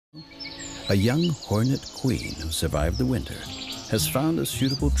A young hornet queen who survived the winter has found a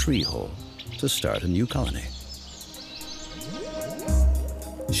suitable tree hole to start a new colony.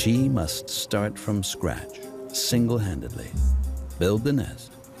 She must start from scratch, single-handedly, build the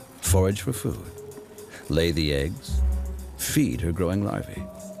nest, forage for food, lay the eggs, feed her growing larvae.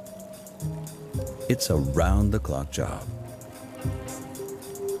 It's a round-the-clock job,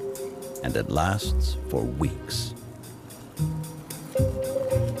 and it lasts for weeks.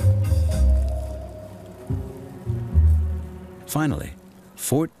 Finally,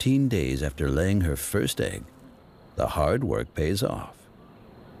 14 days after laying her first egg, the hard work pays off.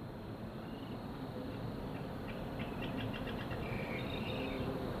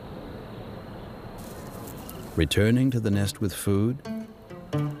 Returning to the nest with food,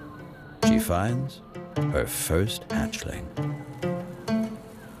 she finds her first hatchling,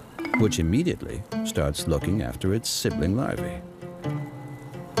 which immediately starts looking after its sibling larvae.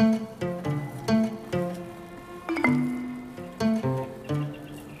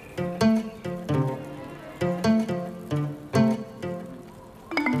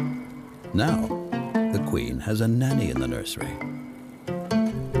 Now, the queen has a nanny in the nursery.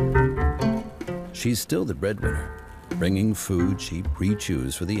 She's still the breadwinner, bringing food she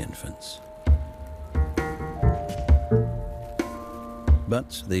pre-chews for the infants.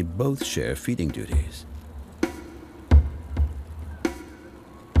 But they both share feeding duties.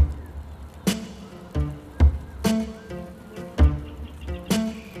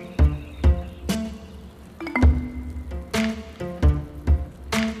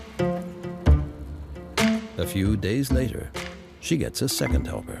 A few days later, she gets a second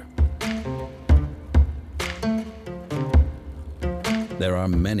helper. There are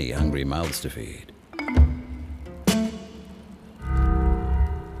many hungry mouths to feed.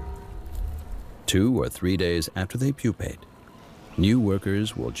 2 or 3 days after they pupate, new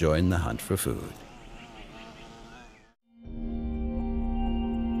workers will join the hunt for food.